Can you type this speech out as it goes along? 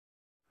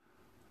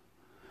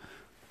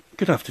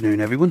Good afternoon,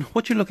 everyone.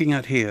 What you're looking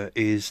at here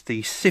is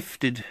the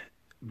sifted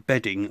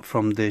bedding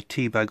from the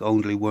tea bag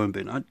only worm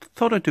bin. I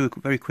thought I'd do a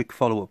very quick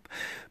follow-up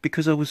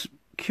because I was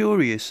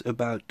curious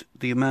about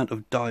the amount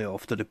of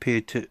die-off that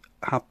appeared to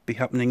be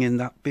happening in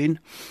that bin.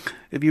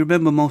 If you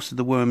remember, most of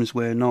the worms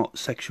were not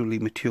sexually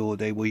mature,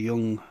 they were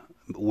young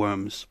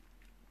worms,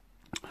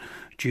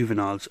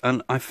 juveniles,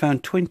 and I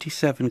found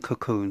 27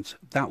 cocoons.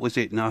 That was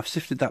it. Now, I've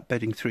sifted that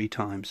bedding 3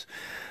 times,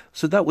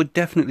 so that would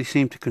definitely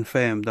seem to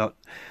confirm that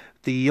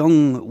the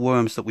young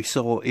worms that we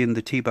saw in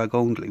the tea bag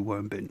only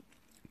worm bin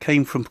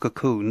came from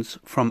cocoons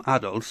from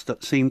adults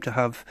that seemed to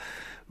have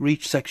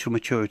reached sexual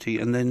maturity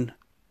and then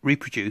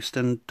reproduced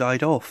and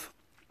died off.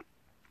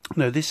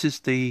 Now, this is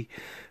the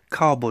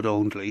cardboard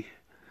only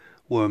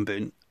worm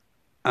bin,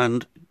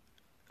 and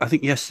I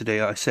think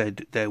yesterday I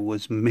said there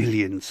was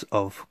millions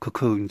of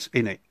cocoons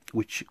in it,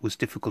 which was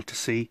difficult to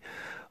see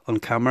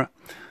on camera.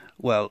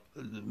 Well,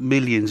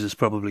 millions is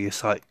probably a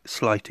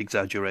slight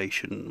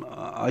exaggeration.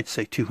 I'd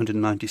say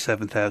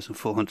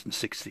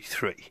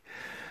 297,463.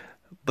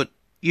 But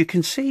you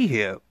can see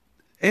here,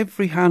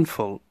 every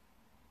handful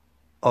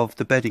of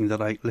the bedding that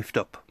I lift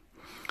up,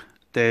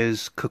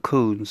 there's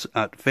cocoons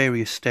at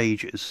various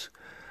stages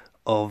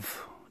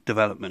of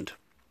development.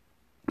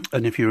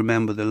 And if you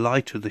remember, the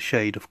lighter the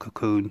shade of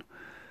cocoon,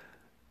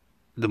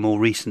 the more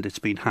recent it's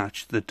been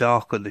hatched. The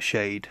darker the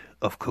shade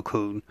of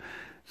cocoon,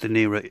 the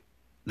nearer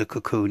the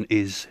cocoon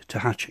is to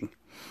hatching.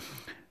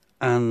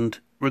 And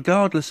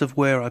regardless of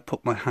where I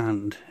put my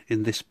hand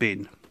in this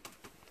bin,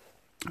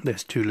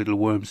 there's 2 little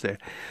worms there.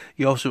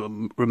 You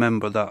also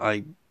remember that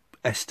I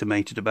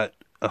estimated about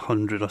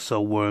 100 or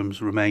so worms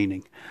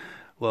remaining.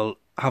 Well,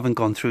 having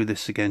gone through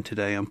this again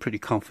today, I'm pretty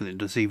confident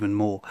there's even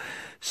more.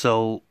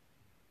 So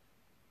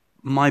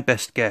my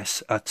best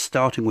guess at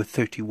starting with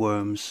 30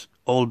 worms,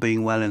 all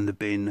being well in the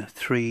bin,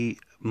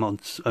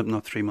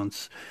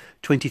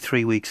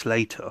 23 weeks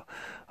later,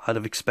 I'd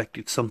have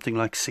expected something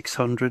like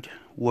 600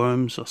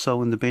 worms or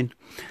so in the bin.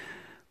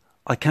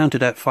 I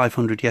counted out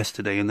 500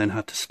 yesterday and then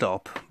had to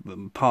stop,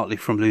 partly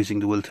from losing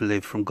the will to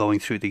live from going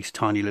through these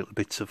tiny little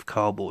bits of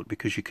cardboard,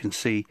 because you can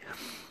see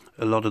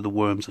a lot of the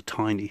worms are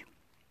tiny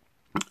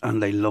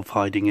and they love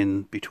hiding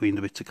in between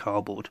the bits of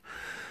cardboard.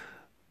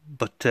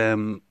 But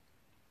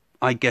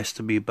I guess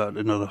to be about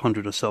another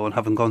 100 or so, and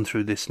having gone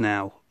through this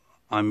now,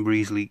 I'm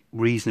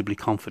reasonably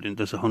confident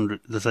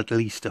there's at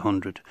least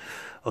 100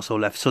 or so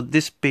left. So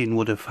this bin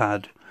would have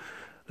had,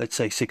 let's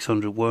say,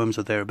 600 worms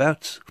or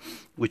thereabouts,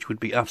 which would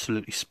be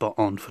absolutely spot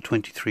on for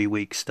 23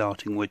 weeks,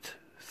 starting with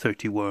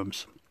 30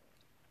 worms.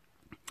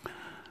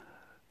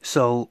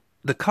 So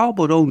the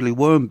cardboard only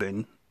worm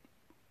bin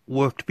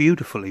worked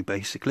beautifully,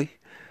 basically.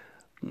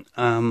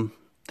 The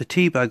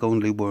tea bag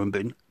only worm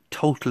bin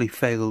totally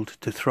failed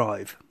to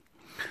thrive.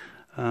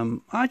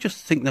 I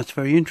just think that's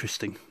very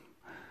interesting.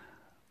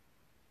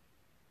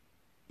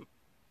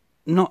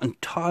 Not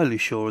entirely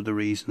sure of the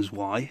reasons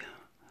why.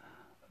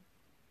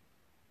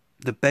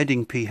 The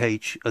bedding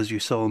pH, as you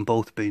saw in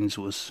both bins,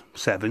 was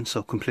 7,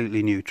 so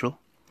completely neutral.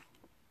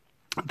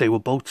 They were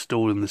both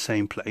stored in the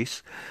same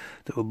place.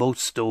 They were both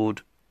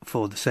stored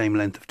for the same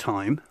length of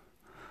time.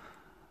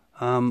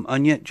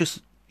 And yet,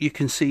 just you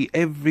can see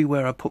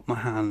everywhere I put my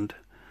hand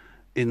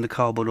in the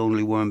cardboard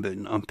only worm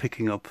bin, I'm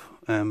picking up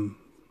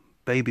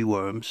baby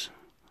worms,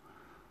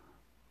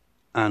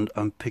 and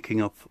I'm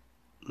picking up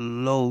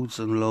loads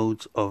and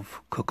loads of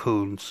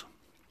cocoons.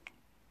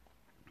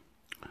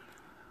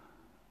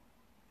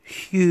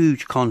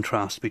 Huge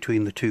contrast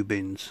between the 2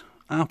 bins,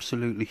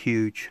 absolutely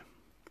huge.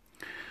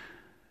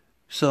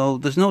 So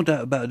there's no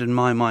doubt about it in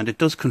my mind. It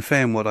does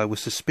confirm what I was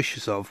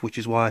suspicious of, which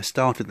is why I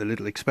started the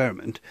little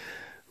experiment,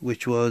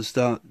 which was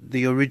that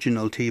the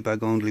original tea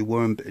bag only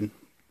worm bin,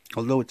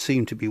 although it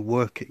seemed to be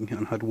working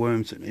and had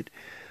worms in it,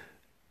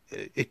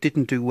 it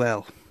didn't do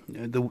well.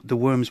 The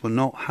worms were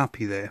not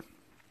happy there.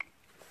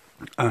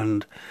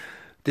 And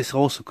this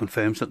also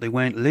confirms that they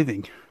weren't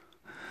living,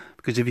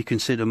 because if you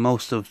consider,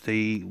 most of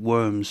the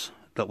worms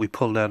that we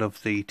pulled out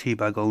of the tea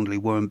bag only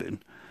worm bin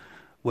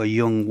were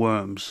young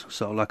worms.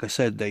 So like I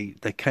said, they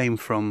came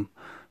from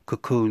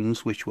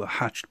cocoons which were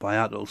hatched by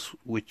adults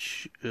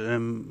which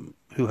who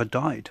had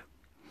died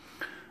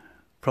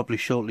probably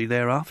shortly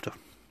thereafter.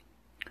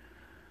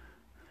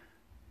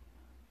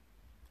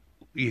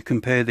 You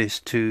compare this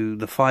to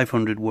the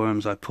 500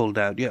 worms I pulled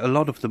out. Yeah, a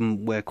lot of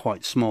them were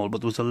quite small, but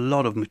there was a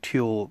lot of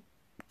mature,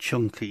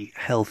 chunky,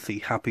 healthy,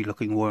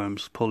 happy-looking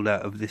worms pulled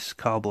out of this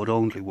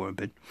cardboard-only worm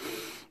bin.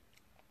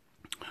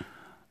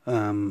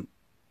 And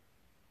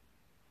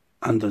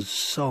there's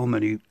so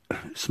many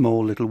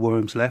small little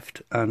worms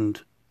left, and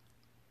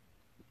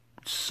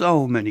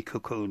so many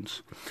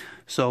cocoons.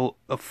 So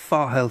a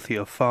far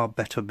healthier, far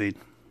better bin,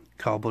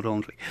 cardboard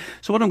only.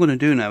 So what I'm going to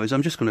do now is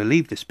I'm just going to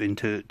leave this bin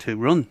to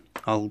run.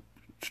 I'll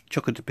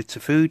chuck it to bits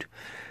of food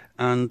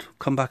and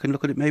come back and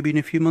look at it maybe in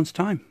a few months'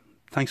 time.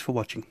 Thanks for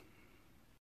watching.